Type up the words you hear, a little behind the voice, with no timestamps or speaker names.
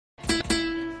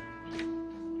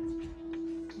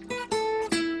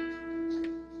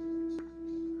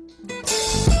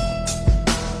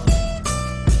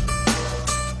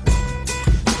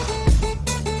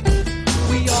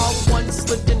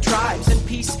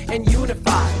and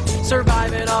unified,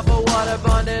 surviving off of what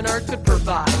abundant earth could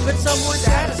provide. But some weren't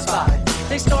satisfied.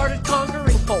 They started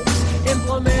conquering folks,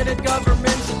 implemented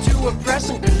governments to oppress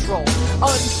and control,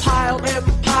 unpiled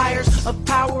empires of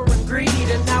power and greed,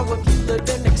 and now if you live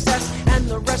in excess and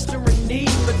the rest are in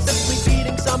need, but simply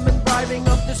beating some and bribing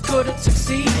others couldn't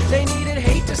succeed. They needed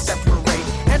hate to separate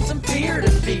and some fear to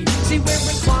feed. See, we're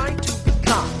inclined to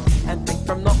become and think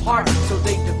from the heart, so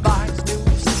they devised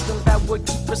new systems that would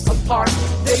keep us apart.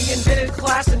 They invented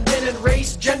class, invented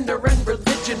race, gender, and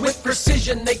religion. With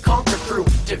precision they conquer through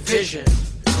division.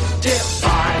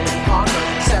 Divide and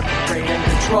conquer, separate and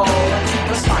control, and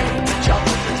keep us fighting each other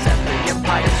to set the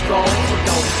empire's goals. So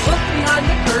don't look behind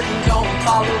the curtain, don't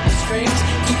follow the strings.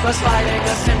 Keep us fighting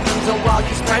the symptoms of while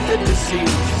you spread the disease.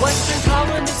 Western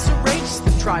colonists erased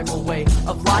the tribal way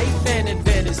of life and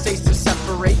invented states to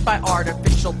separate by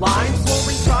artificial lines.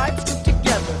 Luring tribes group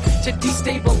together to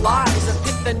destabilize and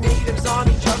pit the natives on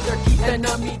each other, keep the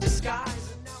enemy disguised.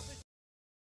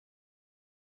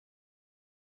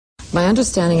 My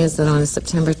understanding is that on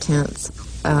September 10th,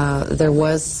 there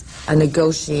was a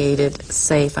negotiated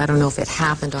safe, I don't know if it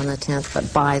happened on the 10th,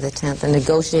 but by the 10th, a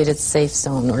negotiated safe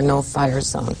zone or no-fire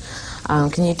zone.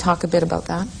 Can you talk a bit about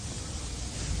that?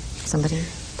 Somebody?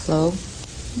 Flo?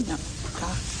 No.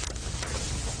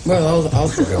 Well, I'll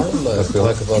talk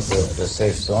about the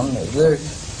safe zone.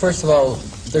 First of all,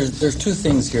 there's two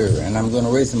things here, and I'm going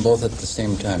to raise them both at the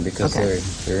same time because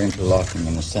they're interlocking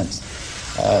in a sense.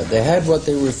 They had what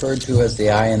they referred to as the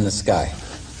eye in the sky,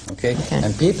 okay?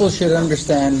 And people should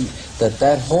understand that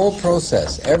that whole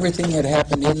process, everything that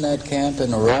happened in that camp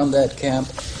and around that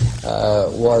camp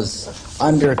was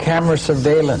under camera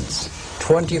surveillance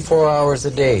 24 hours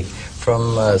a day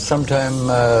from sometime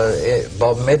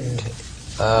about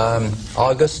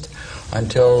mid-August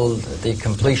until the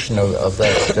completion of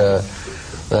that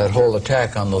whole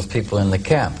attack on those people in the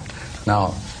camp.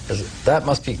 Now, that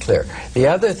must be clear. The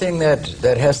other thing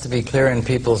that has to be clear in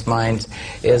people's minds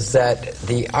is that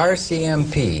the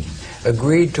RCMP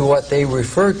agreed to what they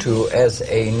refer to as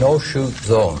a no-shoot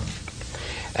zone.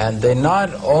 And they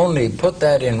not only put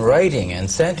that in writing and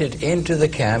sent it into the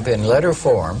camp in letter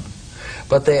form,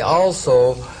 but they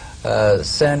also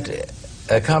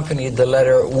accompanied the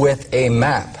letter with a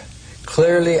map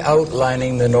clearly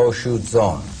outlining the no-shoot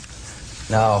zone.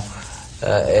 Now,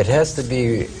 it has to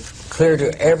be clear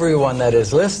to everyone that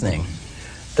is listening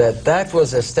that that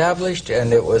was established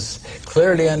and it was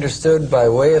clearly understood by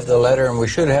way of the letter, and we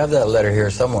should have that letter here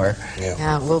somewhere.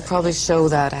 Yeah, we'll probably show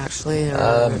that actually.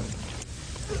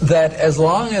 That as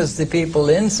long as the people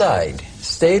inside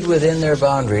stayed within their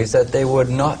boundaries, that they would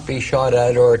not be shot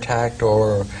at or attacked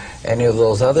or any of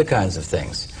those other kinds of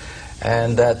things.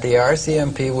 And that the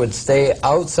RCMP would stay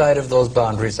outside of those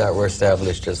boundaries that were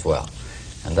established as well.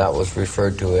 And that was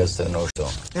referred to as the no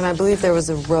zone. And I believe there was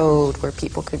a road where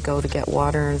people could go to get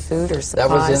water and food or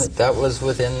supplies. That was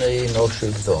within the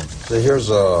no-shoot zone. So here's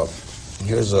a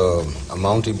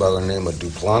Mountie by the name of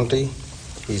Duplanty.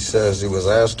 He says he was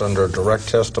asked under direct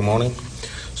testimony,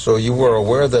 so you were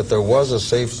aware that there was a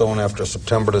safe zone after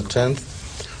September the 10th?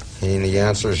 And the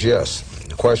answer is yes.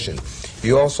 Question,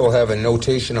 you also have a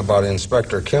notation about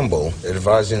Inspector Kimball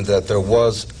advising that there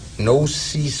was no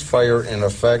ceasefire in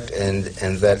effect and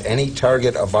that any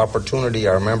target of opportunity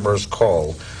our members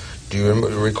call. Do you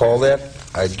recall that?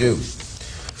 I do.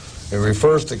 It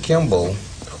refers to Kimball,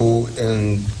 who,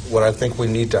 in what I think we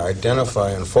need to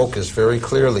identify and focus very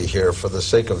clearly here for the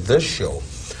sake of this show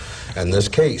and this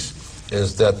case,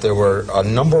 is that there were a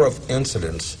number of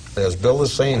incidents, as Bill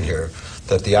is saying here,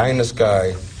 that the eye in the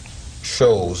sky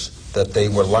shows that they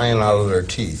were lying out of their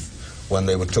teeth when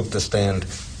they took the stand.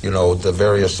 You know, the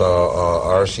various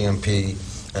RCMP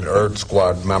and ERD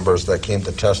squad members that came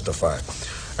to testify.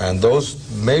 And those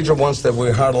major ones that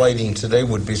we're highlighting today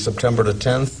would be September the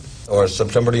 10th, or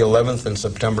September the 11th, and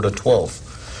September the 12th.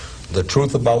 The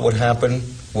truth about what happened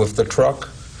with the truck,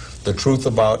 the truth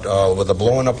about with the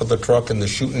blowing up of the truck and the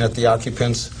shooting at the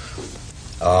occupants,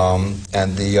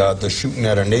 and the shooting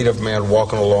at a native man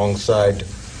walking alongside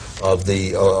of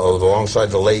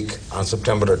alongside the lake on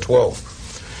September the 12th.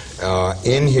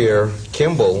 In here,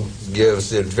 Kimball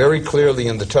gives it very clearly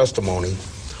in the testimony,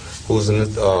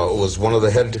 was one of the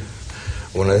head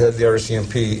of the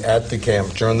RCMP at the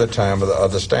camp during the time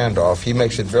of the standoff. He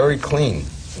makes it very clean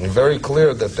and very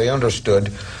clear that they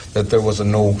understood that there was a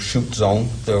no-shoot zone,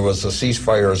 there was a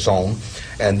ceasefire zone,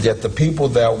 and yet the people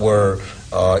that were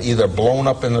either blown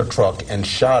up in their truck and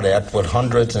shot at with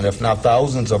hundreds and if not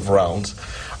thousands of rounds,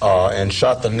 and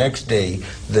shot the next day,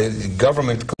 the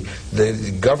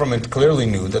government clearly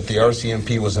knew that the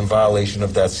RCMP was in violation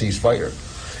of that ceasefire.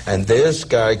 And this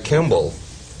guy, Kimball,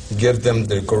 give them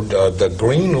the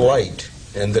green light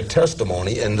in the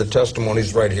testimony, and the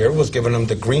testimony's right here, was giving them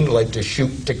the green light to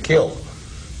shoot to kill,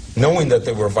 knowing that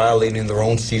they were violating their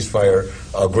own ceasefire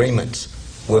agreements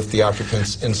with the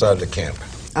occupants inside the camp.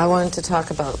 I wanted to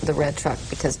talk about the red truck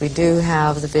because we do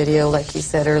have the video, like you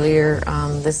said earlier.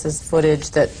 This is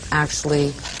footage that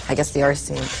actually, I guess the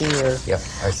RCMP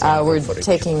were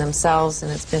taking themselves,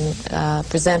 and it's been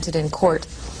presented in court.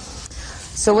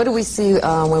 So what do we see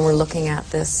when we're looking at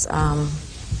this,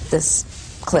 this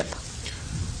clip?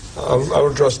 I'll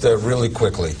address that really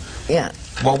quickly. Yeah.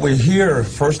 What we hear,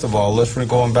 first of all,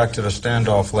 going back to the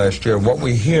standoff last year, what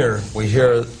we hear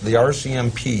the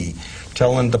RCMP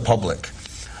telling the public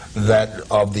that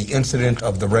of the incident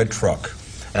of the red truck.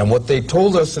 And what they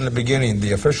told us in the beginning,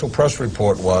 the official press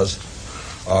report was,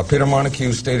 Peter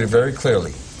Montague stated very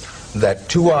clearly that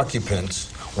 2 occupants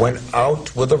went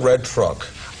out with a red truck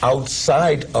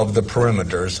outside of the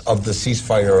perimeters of the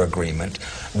ceasefire agreement,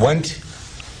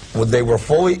 they were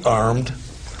fully armed,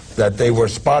 that they were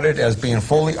spotted as being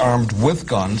fully armed with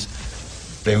guns.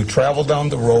 They traveled down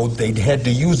the road. They had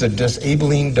to use a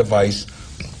disabling device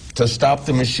to stop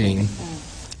the machine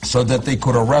so that they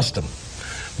could arrest them.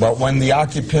 But when the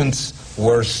occupants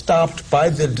were stopped by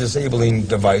the disabling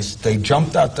device, they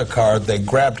jumped out the car, they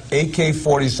grabbed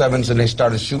AK-47s, and they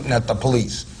started shooting at the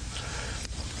police.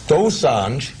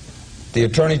 Dosanjh, the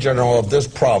Attorney General of this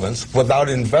province, without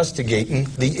investigating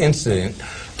the incident,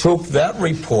 took that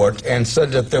report and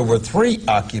said that there were 3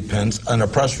 occupants on a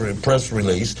press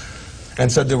release,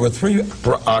 and said there were 3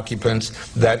 occupants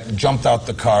that jumped out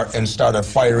the car and started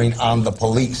firing on the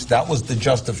police. That was the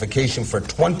justification for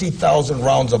 20,000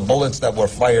 rounds of bullets that were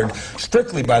fired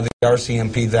strictly by the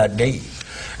RCMP that day.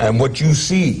 And what you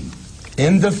see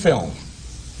in the film,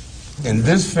 in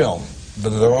this film,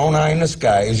 their own eye in the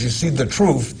sky, is you see the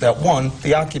truth that, 1,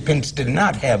 the occupants did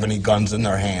not have any guns in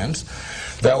their hands,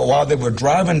 that while they were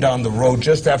driving down the road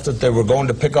just after they were going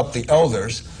to pick up the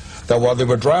elders, that while they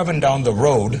were driving down the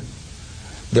road,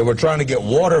 they were trying to get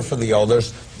water for the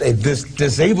elders. This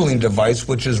disabling device,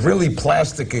 which is really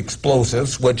plastic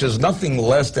explosives, which is nothing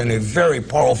less than a very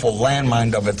powerful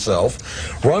landmine of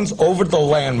itself, runs over the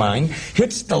landmine,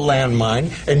 hits the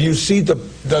landmine, and you see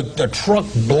the truck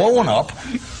blowing up,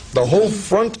 the whole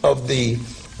front of the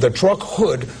truck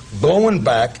hood blowing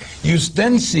back. You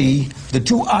then see the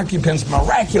 2 occupants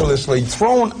miraculously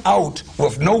thrown out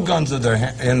with no guns in their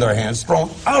hands, thrown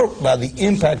out by the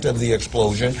impact of the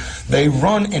explosion. They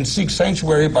run and seek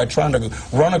sanctuary by trying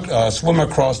to swim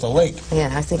across the lake. Yeah,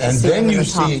 I think and then you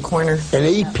see corner. An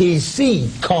APC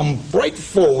come right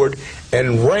forward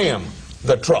and ram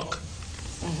the truck.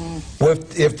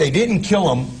 If they didn't kill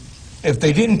them, if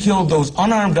they didn't kill those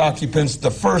unarmed occupants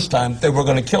the first time, they were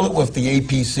going to kill it with the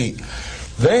APC.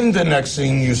 Then the next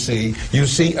thing you see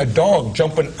a dog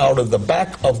jumping out of the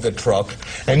back of the truck,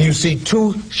 and you see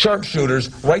 2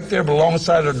 sharpshooters right there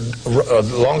alongside of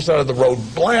the road,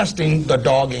 blasting the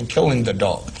dog and killing the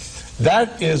dog.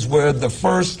 That is where the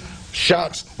first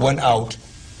shots went out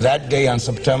that day on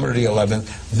September the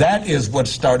 11th. That is what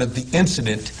started the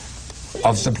incident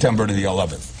of September the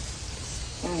 11th.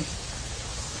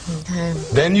 Okay.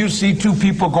 Then you see 2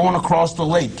 people going across the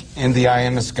lake in the eye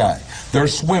in the sky. They're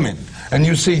swimming. And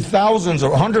you see thousands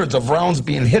or hundreds of rounds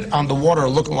being hit on the water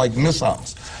looking like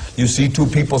missiles. You see 2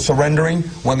 people surrendering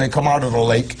when they come out of the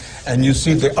lake, and you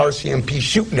see the RCMP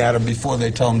shooting at them before they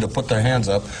tell them to put their hands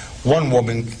up. One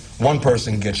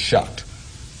person gets shot.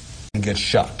 And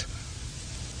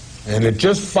it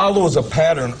just follows a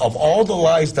pattern of all the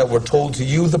lies that were told to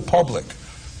you, the public.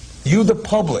 You, the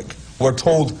public, were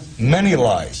told many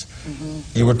lies.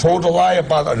 You were told a lie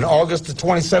about an August the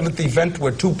 27th event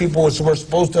where 2 people were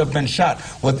supposed to have been shot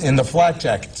in the flak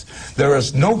jackets. There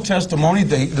is no testimony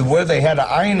where they had an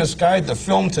eye in the sky, the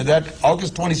film to that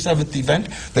August 27th event.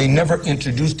 They never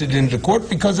introduced it into court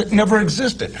because it never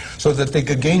existed, so that they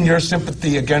could gain your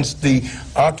sympathy against the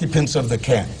occupants of the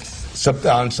camp.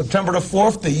 On September the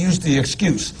 4th, they used the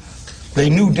excuse. They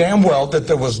knew damn well that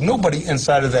there was nobody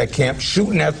inside of that camp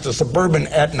shooting at the suburban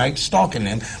at night, stalking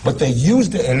them, but they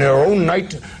used it in their own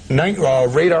night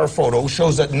radar photo,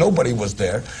 shows that nobody was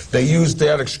there. They used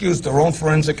that excuse. Their own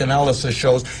forensic analysis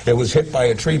shows it was hit by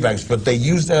a tree branch, but they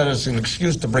used that as an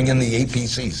excuse to bring in the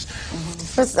APCs.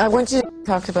 I want you to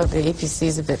talk about the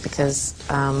APCs a bit, because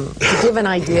to give an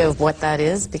idea of what that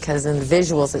is, because in the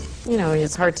visuals,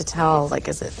 it's hard to tell, like,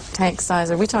 is it tank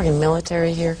size? Are we talking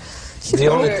military here?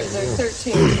 They're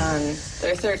 13 tons.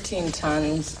 They're 13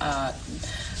 tons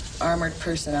armored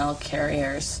personnel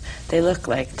carriers. They look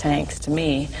like tanks to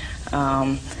me.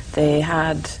 They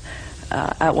had,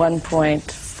 at one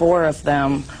point, 4 of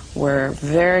them were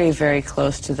very, very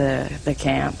close to the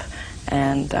camp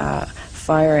and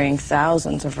firing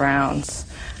thousands of rounds.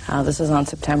 This is on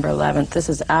September 11th. This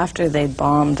is after they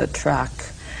bombed a truck.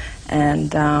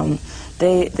 And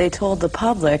they told the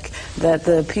public that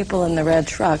the people in the red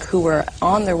truck who were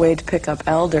on their way to pick up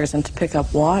elders and to pick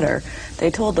up water,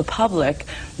 they told the public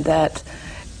that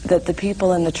the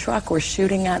people in the truck were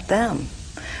shooting at them.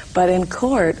 But in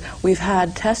court, we've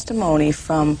had testimony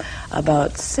from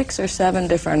about 6 or 7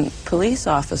 different police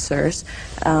officers,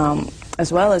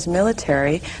 as well as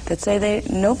military, that say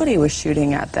nobody was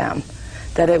shooting at them,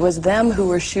 that it was them who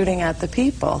were shooting at the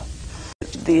people.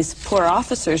 These poor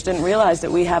officers didn't realize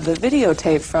that we have the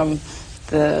videotape from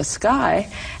the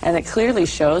sky, and it clearly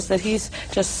shows that he's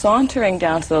just sauntering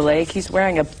down to the lake. He's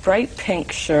wearing a bright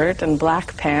pink shirt and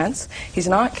black pants. He's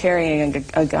not carrying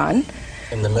a gun.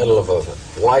 In the middle of a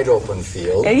wide open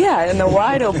field. Yeah, in the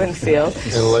wide open field.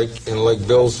 And like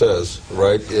Bill says,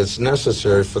 right, it's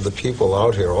necessary for the people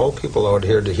out here, all people out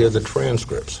here, to hear the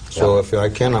transcripts. So if I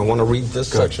can, I want to read this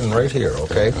section right here,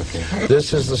 okay? Okay.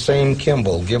 This is the same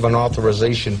Kimball given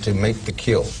authorization to make the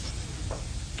kill,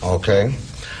 okay?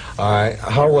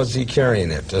 How was he carrying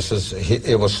it?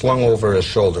 It was slung over his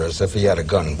shoulder as if he had a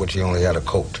gun, which he only had a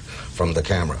coat from the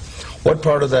camera. What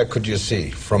part of that could you see?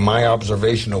 From my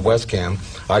observation of West Cam,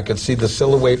 I could see the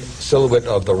silhouette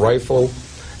of the rifle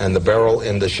and the barrel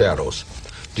in the shadows.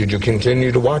 Did you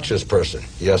continue to watch this person?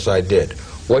 Yes, I did.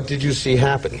 What did you see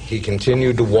happen? He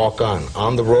continued to walk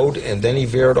on the road, and then he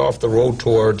veered off the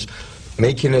road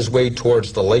making his way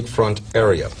towards the lakefront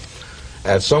area.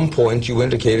 At some point, you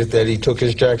indicated that he took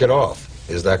his jacket off.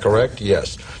 Is that correct?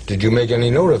 Yes. Did you make any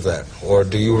note of that, or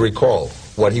do you recall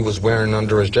what he was wearing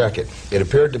under his jacket? It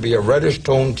appeared to be a reddish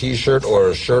toned t-shirt or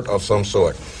a shirt of some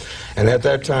sort. And at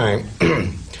that time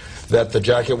that the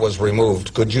jacket was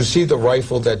removed, could you see the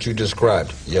rifle that you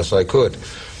described? Yes, I could.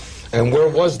 And where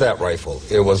was that rifle?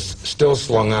 It was still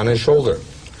slung on his shoulder.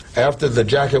 After the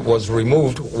jacket was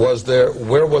removed,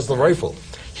 where was the rifle?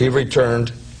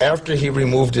 After he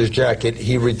removed his jacket,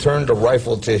 he returned the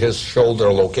rifle to his shoulder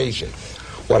location.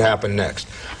 What happened next?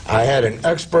 I had an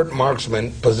expert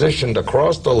marksman positioned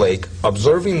across the lake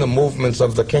observing the movements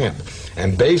of the camp.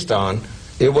 And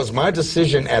it was my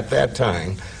decision at that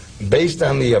time, based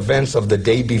on the events of the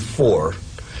day before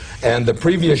and the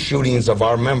previous shootings of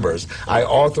our members, I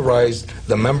authorized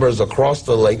the members across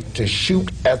the lake to shoot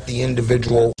at the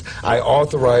individual.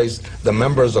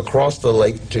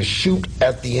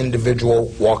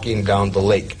 Walking down the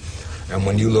lake. And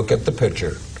when you look at the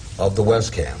picture of the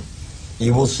West Cam,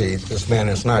 you will see this man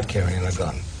is not carrying a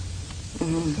gun.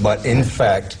 Mm-hmm. But in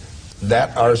fact,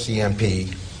 that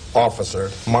RCMP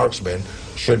officer, marksman,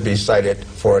 should be cited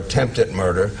for attempted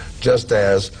murder, just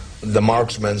as the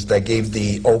marksmen that gave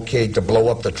the okay to blow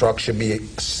up the truck should be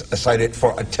cited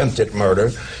for attempted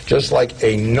murder, just like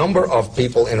a number of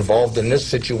people involved in this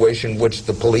situation, which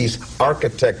the police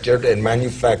architectured and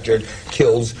manufactured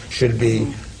kills, should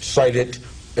be cited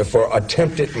for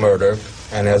attempted murder.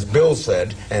 And as Bill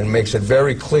said, and makes it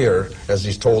very clear, as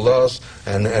he's told us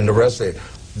and the rest of it,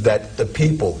 that the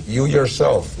people, you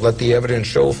yourself, let the evidence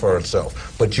show for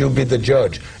itself. But you be the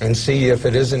judge and see if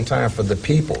it isn't time for the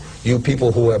people, you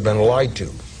people who have been lied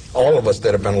to, all of us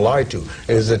that have been lied to,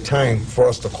 it is a time for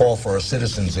us to call for a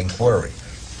citizen's inquiry.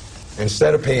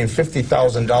 Instead of paying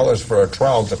 $50,000 for a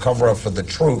trial to cover up for the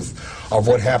truth of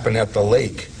what happened at the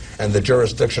lake and the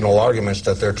jurisdictional arguments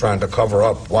that they're trying to cover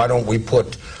up, why don't we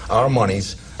put our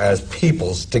monies as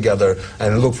peoples together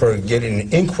and look for getting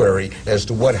an inquiry as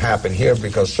to what happened here,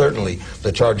 because certainly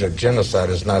the charge of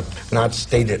genocide is not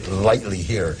stated lightly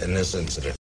here in this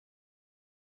incident.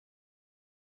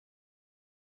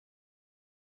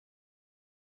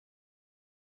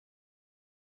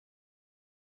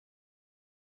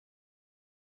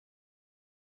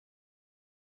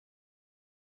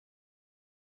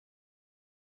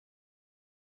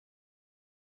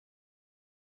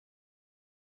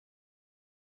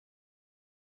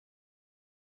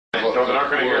 No, they're not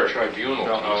going to hear a tribunal.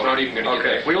 No, it's not even going to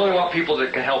get. We only want people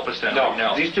that can help us then. No,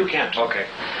 no, these two can't. Okay.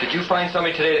 Did you find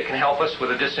somebody today that can help us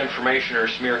with a disinformation or a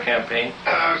smear campaign?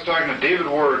 I was talking to David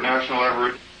Ward, National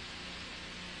Average.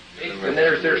 And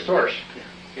there's their source.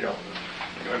 You know.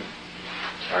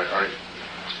 Our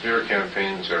smear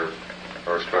campaigns are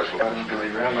special.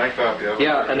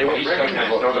 Yeah, and they won't.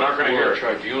 No, they're not going to hear a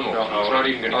tribunal. No, it's not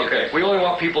even going to get. Okay. We only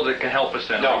want people that can help us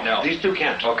then. No, these two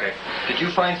can't. Okay. Did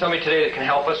you find somebody today that can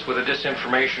help us with a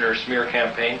disinformation or a smear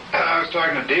campaign? I was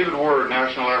talking to David Ward,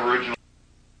 National Aboriginal.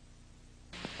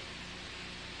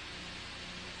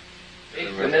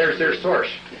 And there's their source.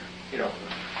 You know.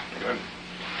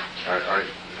 Our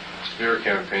smear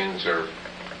campaigns are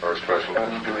Or special.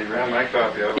 My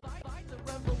copy of it.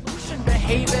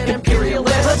 Behaving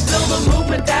imperialist. Let's build a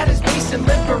movement that is based in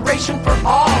liberation for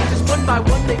all. Cause one by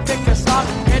one they pick us off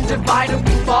and divide and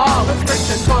we fall. Let's break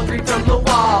the concrete from the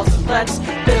walls. Let's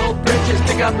build bridges,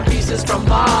 pick up the pieces from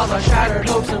miles. Our shattered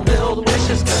hopes and build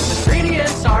wishes. Cause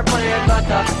ingredients are bland, but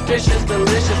the dish is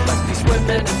delicious. Let's be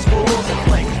swimming in schools and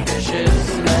playing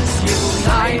fishes. Let's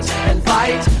unite and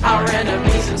fight our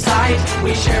enemies in sight.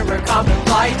 We share a common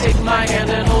plight. Take my hand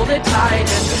and hold it tight.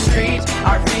 In the street,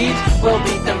 our feet will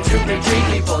beat them to retreat.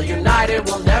 People united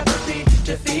will never be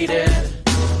defeated.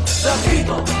 The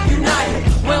people united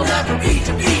will never be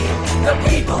defeated. The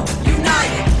people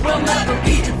united will never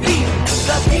be defeated.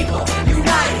 The people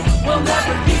united will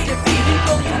never be defeated.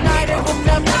 People united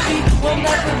will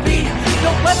never be.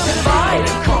 Don't let's divide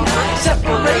and conquer,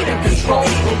 separate and control.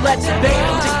 Well, let's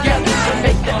band together to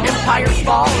make the empire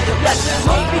fall. Let's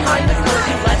look behind the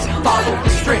curtain, let's follow the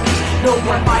strings. No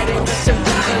more fighting the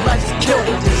symptoms and let's kill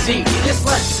the disease. Yes,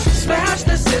 let's smash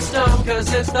the system,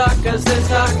 cause it's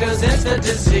the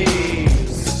disease.